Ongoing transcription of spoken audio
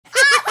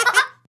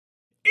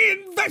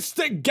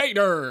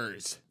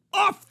Investigators!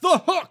 Off the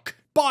Hook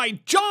by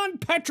John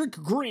Patrick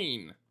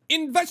Green.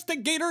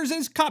 Investigators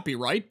is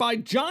copyright by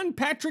John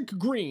Patrick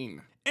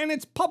Green, and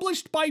it's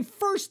published by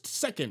First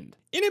Second,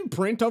 an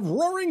imprint of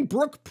Roaring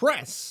Brook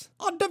Press,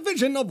 a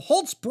division of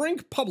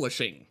Holtzbrinck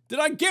Publishing. Did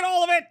I get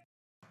all of it?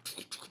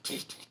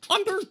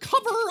 Under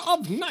cover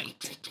of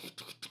night,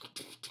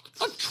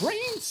 a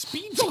train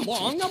speeds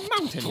along a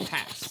mountain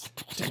pass.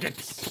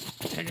 Tickets,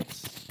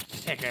 tickets,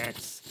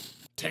 tickets,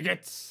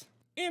 tickets.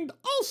 And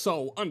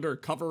also under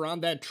cover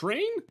on that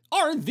train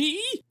are the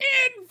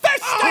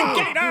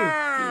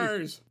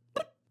investigators!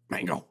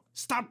 Mango,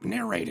 stop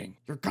narrating.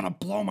 You're gonna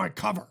blow my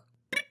cover.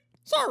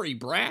 Sorry,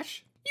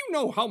 Brash. You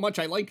know how much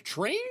I like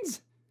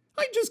trains.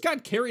 I just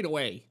got carried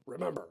away.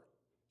 Remember,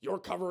 your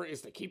cover is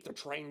to keep the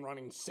train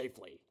running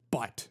safely.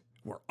 But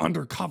we're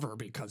undercover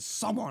because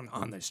someone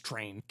on this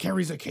train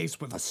carries a case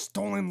with a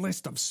stolen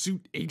list of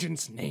suit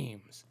agents'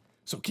 names.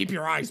 So keep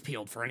your eyes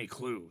peeled for any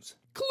clues.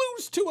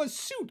 Clues to a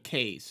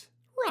suitcase.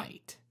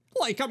 Right.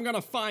 Like I'm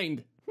gonna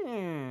find,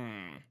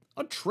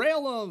 a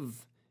trail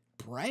of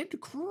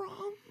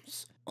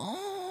breadcrumbs?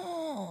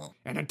 Oh.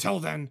 And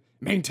until then,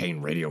 maintain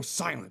radio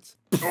silence.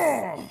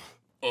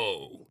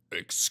 Oh,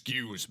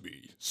 excuse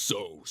me.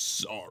 So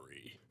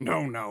sorry.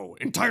 No,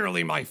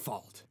 entirely my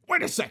fault.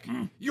 Wait a sec,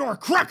 you're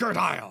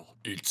Crackerdile!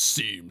 It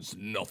seems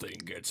nothing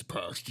gets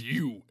past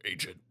you,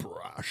 Agent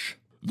Brash.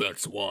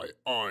 That's why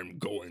I'm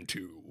going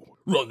to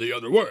run the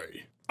other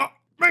way.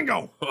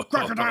 Mango!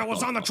 Crackerdile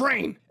was on the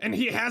train, and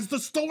he has the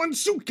stolen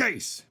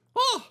suitcase!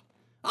 Oh,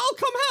 I'll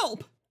come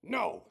help!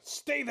 No,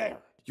 stay there.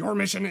 Your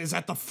mission is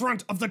at the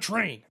front of the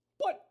train.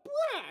 But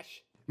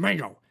Brash!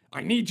 Mango,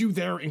 I need you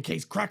there in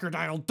case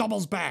Crackerdile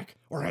doubles back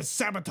or has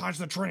sabotaged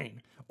the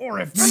train.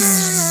 Or if...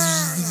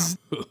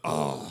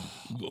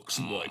 Looks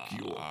like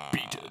you're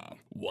beaten.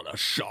 What a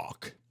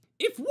shock.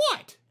 If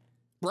what?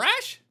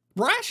 Brash?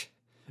 Brash?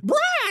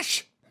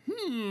 Brash!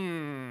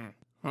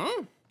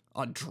 Huh?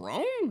 A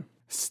drone?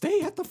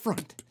 Stay at the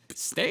front.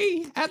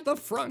 Stay at the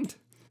front.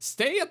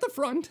 Stay at the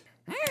front.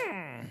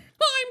 I'm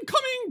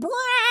coming,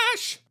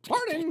 Brash!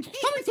 Pardon,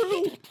 coming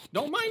through.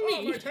 Don't mind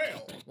me. my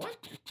tail. What?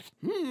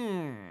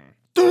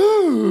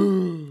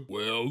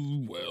 Well,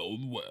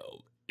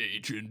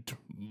 Agent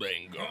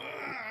Mango.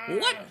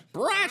 Let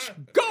Brash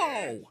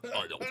go!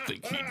 I don't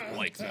think he'd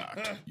like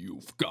that.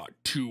 You've got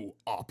two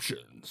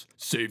options.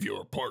 Save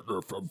your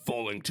partner from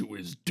falling to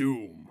his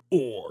doom,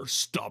 or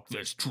stop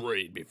this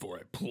train before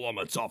it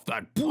plummets off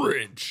that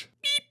bridge.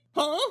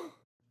 Huh?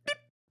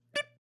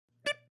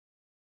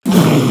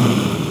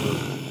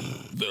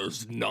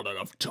 There's not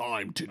enough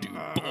time to do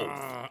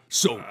both,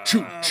 so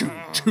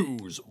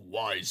choose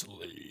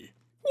wisely.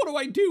 What do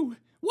I do?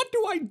 What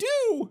do I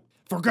do?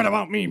 Forget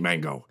about me,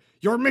 Mango.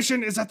 Your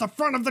mission is at the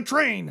front of the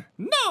train.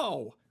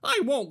 No! I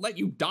won't let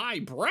you die,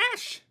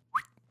 Brash!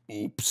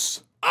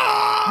 Oops.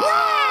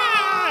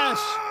 Brash!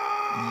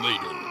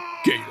 Later,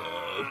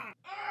 Gator.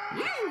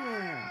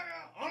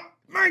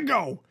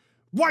 Mango!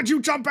 Why'd you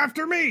jump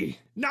after me?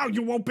 Now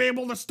you won't be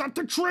able to start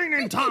the train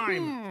in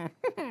time.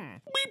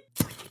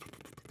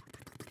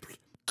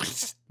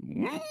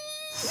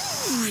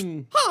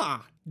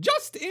 Ha!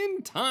 Just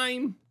in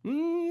time.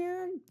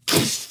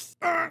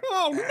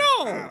 Oh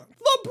no!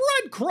 The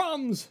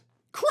breadcrumbs!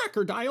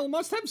 Crackerdile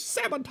must have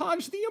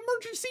sabotaged the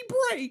emergency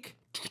brake.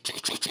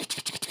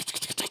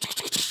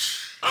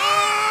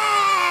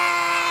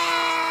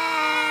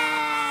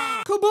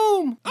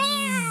 Kaboom!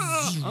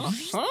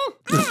 Huh?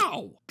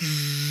 Ow!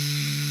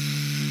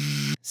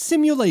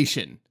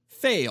 Simulation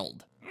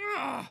failed.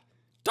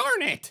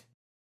 Darn it!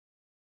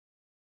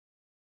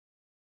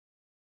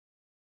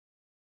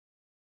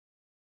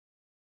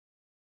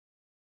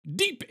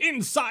 Deep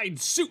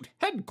inside suit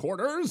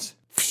headquarters.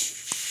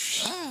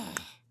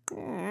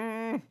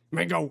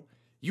 Mango,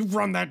 you've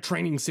run that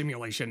training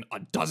simulation a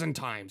dozen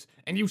times,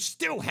 and you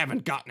still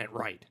haven't gotten it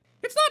right.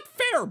 It's not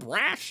fair,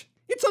 Brash.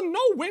 It's a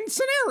no-win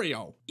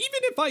scenario.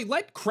 Even if I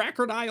let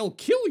Crackerdile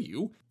kill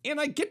you, and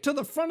I get to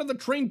the front of the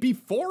train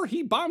before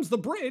he bombs the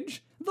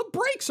bridge, the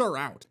brakes are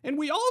out, and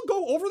we all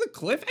go over the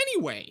cliff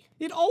anyway.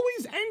 It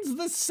always ends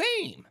the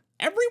same.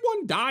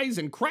 Everyone dies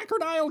and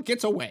Crackerdile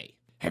gets away.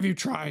 Have you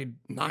tried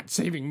not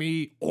saving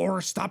me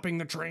or stopping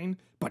the train,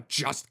 but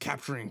just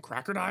capturing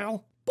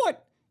Crackerdile?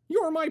 But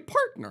you're my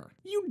partner.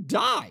 You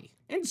die,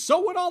 and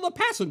so would all the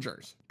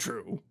passengers.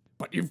 True,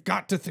 but you've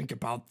got to think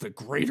about the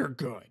greater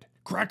good.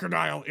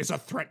 Crackerdile is a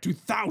threat to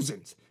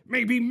thousands,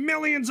 maybe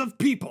millions of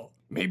people,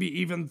 maybe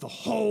even the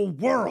whole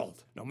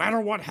world. No matter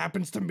what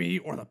happens to me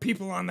or the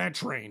people on that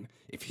train,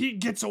 if he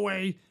gets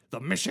away, the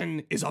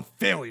mission is a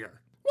failure.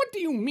 What do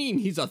you mean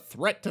he's a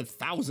threat to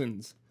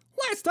thousands?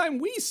 Last time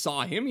we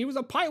saw him, he was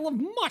a pile of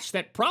mush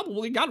that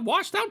probably got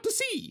washed out to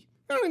sea.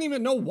 I don't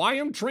even know why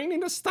I'm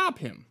training to stop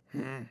him.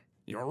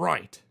 You're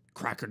right.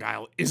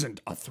 Crackerdile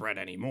isn't a threat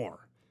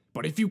anymore.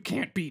 But if you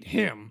can't beat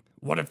him,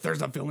 what if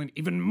there's a villain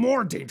even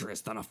more dangerous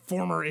than a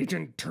former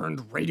agent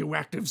turned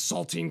radioactive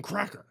saltine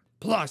cracker?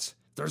 Plus,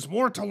 there's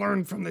more to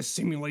learn from this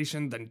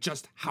simulation than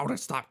just how to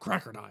stop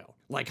Crackerdile,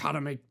 like how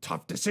to make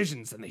tough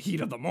decisions in the heat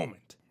of the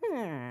moment.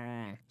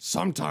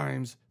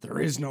 Sometimes there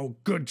is no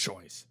good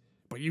choice,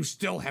 but you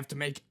still have to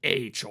make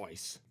a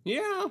choice.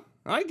 Yeah,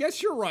 I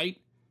guess you're right.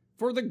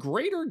 For the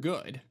greater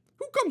good.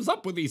 Who comes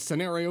up with these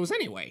scenarios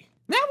anyway?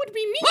 That would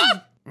be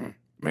me.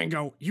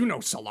 Mango, you know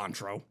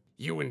Cilantro.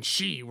 You and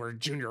she were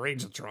junior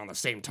agents around the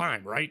same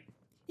time, right?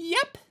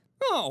 Yep.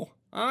 Oh,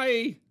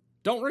 I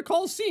don't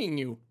recall seeing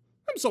you.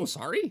 I'm so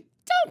sorry.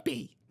 Don't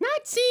be.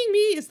 Not seeing me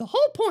is the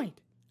whole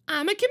point.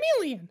 I'm a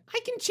chameleon. I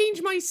can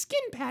change my skin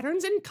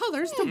patterns and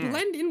colors to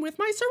blend in with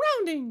my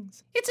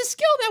surroundings. It's a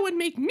skill that would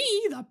make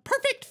me the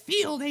perfect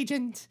field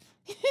agent.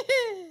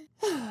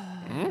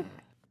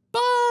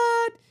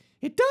 But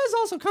it does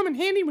also come in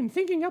handy when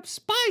thinking up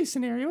spy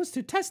scenarios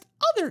to test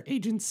other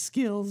agents'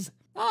 skills.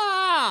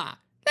 Ah,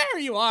 there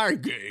you are.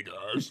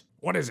 Gators.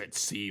 What is it,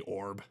 Sea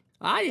Orb?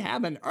 I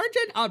have an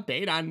urgent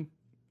update on...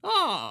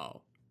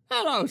 Oh,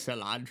 hello,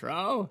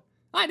 Cilantro.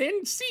 I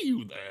didn't see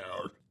you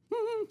there.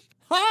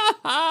 Ha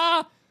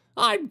ha!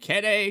 I'm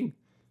kidding.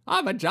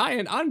 I'm a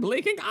giant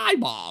unblinking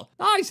eyeball.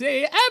 I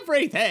see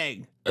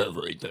everything.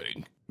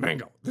 Everything.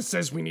 Mango, this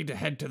says we need to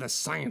head to the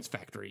science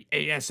factory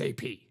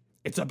ASAP.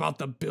 It's about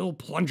the Bill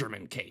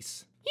Plungerman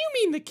case. You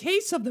mean the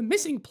case of the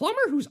missing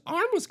plumber whose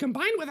arm was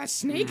combined with a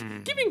snake,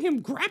 giving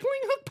him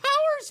grappling hook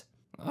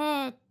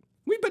powers?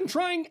 We've been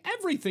trying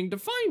everything to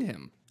find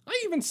him.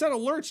 I even set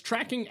alerts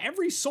tracking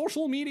every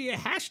social media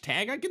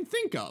hashtag I can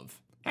think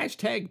of.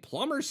 Hashtag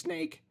plumber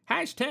snake,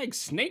 hashtag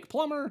snake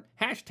plumber,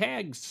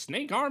 hashtag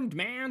snake armed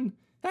man,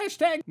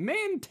 hashtag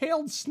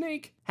man-tailed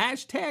snake,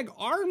 hashtag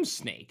arm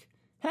snake,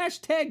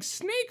 hashtag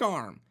snake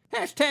arm,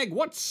 hashtag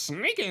what's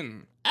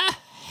snaking.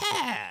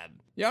 Ahem.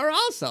 You're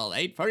also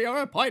late for your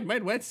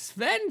appointment with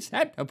Sven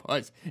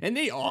Septopus in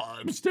the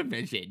arms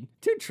division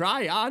to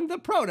try on the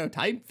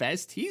prototype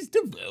vest he's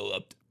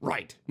developed.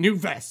 Right, new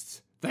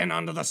vests. Then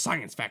on to the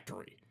science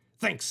factory.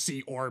 Thanks,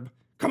 Sea Orb.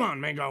 Come on,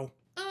 Mango.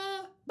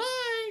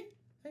 Bye,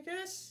 I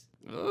guess.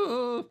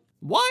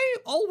 Why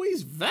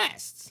always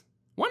vests?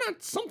 Why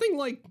not something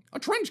like a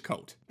trench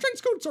coat?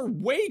 Trench coats are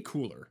way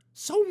cooler.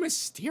 So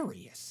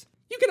mysterious.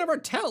 You can never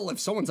tell if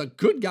someone's a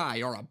good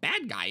guy or a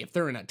bad guy if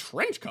they're in a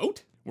trench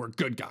coat. We're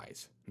good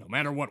guys, no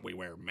matter what we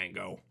wear,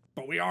 Mango.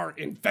 But we are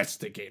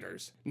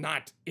investigators,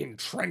 not in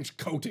trench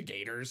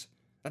coatigators.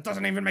 That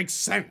doesn't even make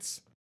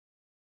sense.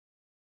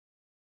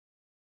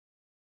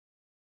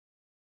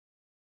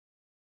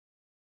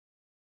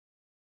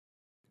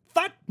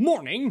 That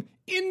morning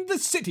in the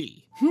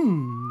city.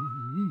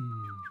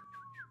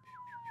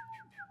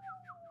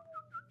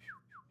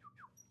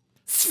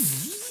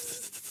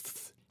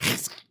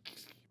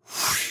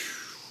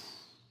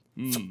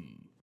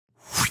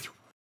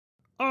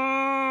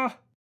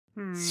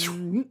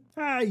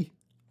 Hey,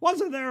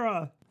 wasn't there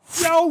a...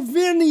 Yo,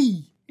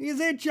 Vinny! Is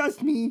it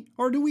just me,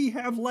 or do we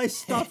have less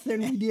stuff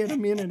than we did a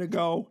minute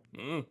ago?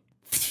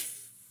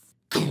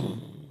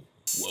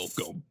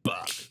 Welcome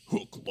back,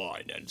 Hook,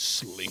 Line, and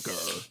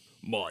Slinker.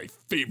 My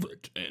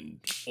favorite and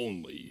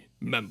only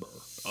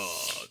members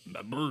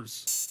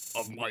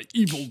of my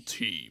evil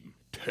team,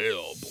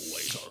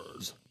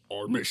 Tailblazers.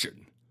 Our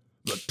mission,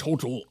 the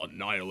total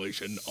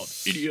annihilation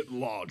of idiot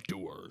law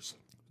doers.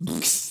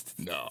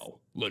 Now,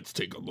 let's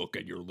take a look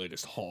at your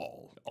latest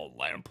haul. A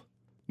lamp?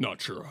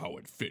 Not sure how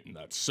it fit in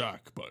that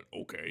sack, but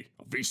okay.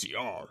 A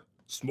VCR?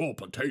 Small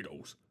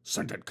potatoes?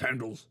 Scented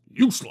candles?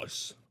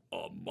 Useless.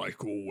 A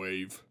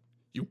microwave?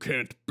 You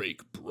can't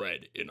bake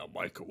bread in a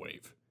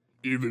microwave.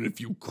 Even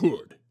if you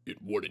could, it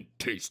wouldn't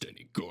taste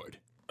any good.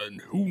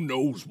 And who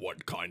knows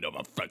what kind of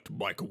effect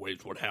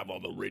microwaves would have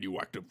on the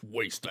radioactive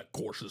waste that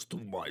courses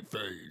through my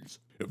veins.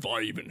 If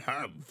I even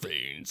have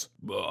veins.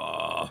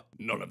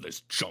 None of this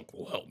junk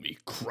will help me,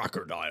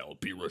 Crackerdile,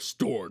 be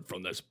restored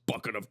from this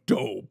bucket of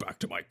dough back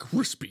to my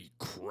crispy,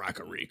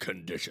 crackery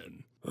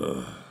condition.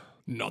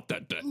 Not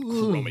that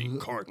crummy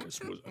carcass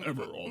was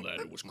ever all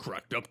that it was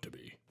cracked up to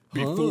be.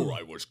 Before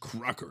I was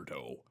cracker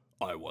dough,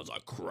 I was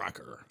a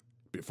cracker.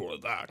 Before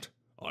that,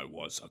 I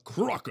was a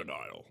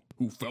crocodile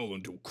who fell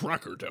into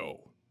cracker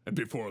dough. And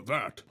before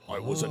that, I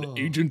was an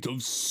agent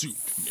of soup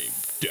named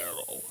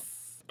Daryl.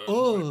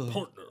 And my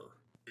partner,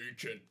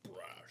 Agent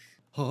Brash.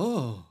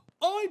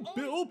 I'm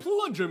Bill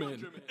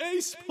Plungerman,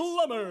 Ace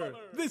Plumber.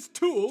 This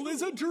tool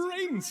is a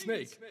drain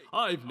snake.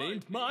 I've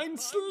named mine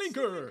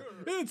Slinker.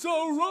 It's a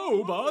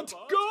robot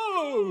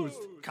ghost.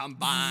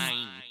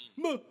 Combine.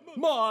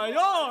 My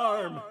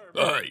arm.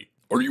 Hey,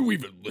 are you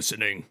even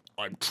listening?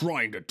 I'm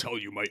trying to tell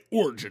you my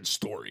origin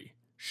story.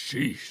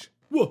 Sheesh.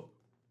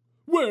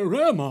 Where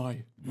am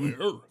I?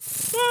 Where?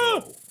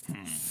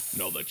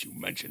 Now that you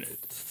mention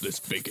it, this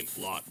vacant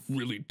lot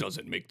really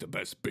doesn't make the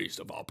best base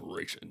of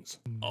operations.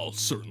 I'll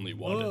certainly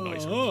want a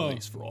nicer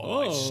place for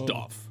all my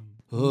stuff.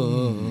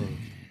 And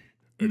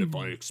if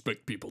I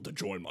expect people to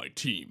join my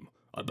team,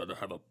 I better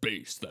have a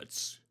base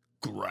that's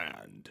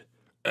grand,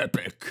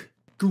 epic.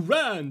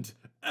 Grand,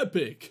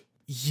 epic.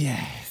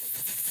 Yes.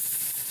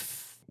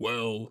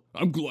 Well,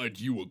 I'm glad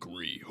you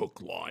agree,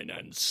 Hook, Line,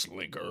 and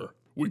Slinker.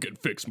 We can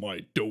fix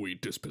my doughy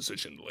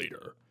disposition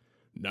later.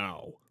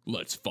 Now,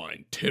 let's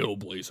find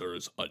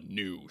Tailblazers a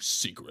new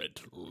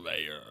secret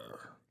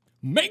lair.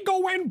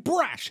 Mango and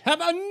Brash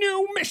have a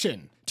new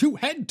mission to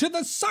head to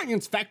the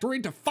science factory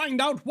to find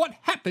out what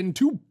happened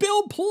to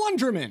Bill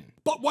Plungerman.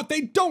 But what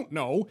they don't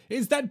know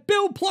is that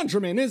Bill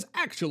Plungerman is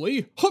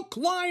actually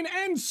Hookline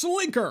and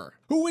Slinker,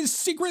 who is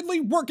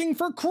secretly working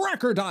for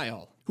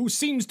Crackerdile, who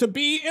seems to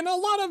be in a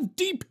lot of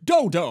deep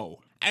dodo.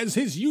 As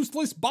his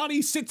useless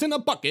body sits in a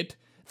bucket,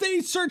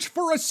 they search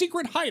for a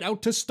secret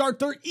hideout to start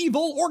their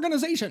evil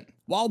organization,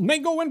 while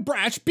Mango and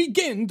Brash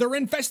begin their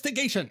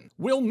investigation.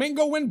 Will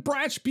Mango and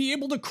Brash be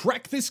able to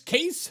crack this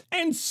case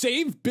and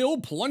save Bill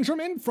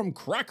Plungerman from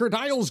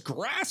Crackerdile's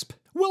grasp?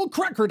 Will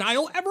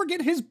Crackerdile ever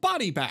get his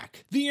body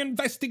back? The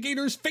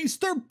investigators face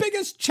their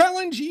biggest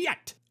challenge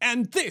yet,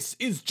 and this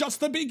is just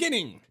the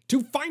beginning.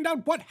 To find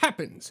out what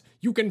happens,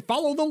 you can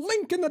follow the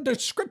link in the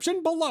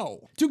description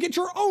below to get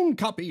your own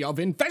copy of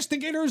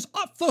Investigators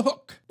Off the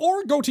Hook,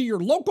 or go to your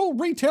local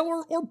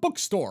retailer or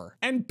bookstore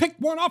and pick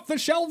one off the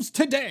shelves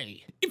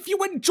today. If you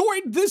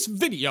enjoyed this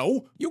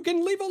video, you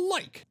can leave a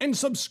like and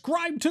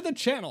subscribe to the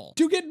channel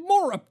to get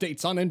more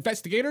updates on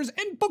investigators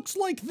and books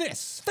like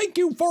this. Thank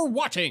you for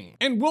watching,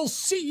 and we'll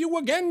see you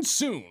again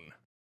soon.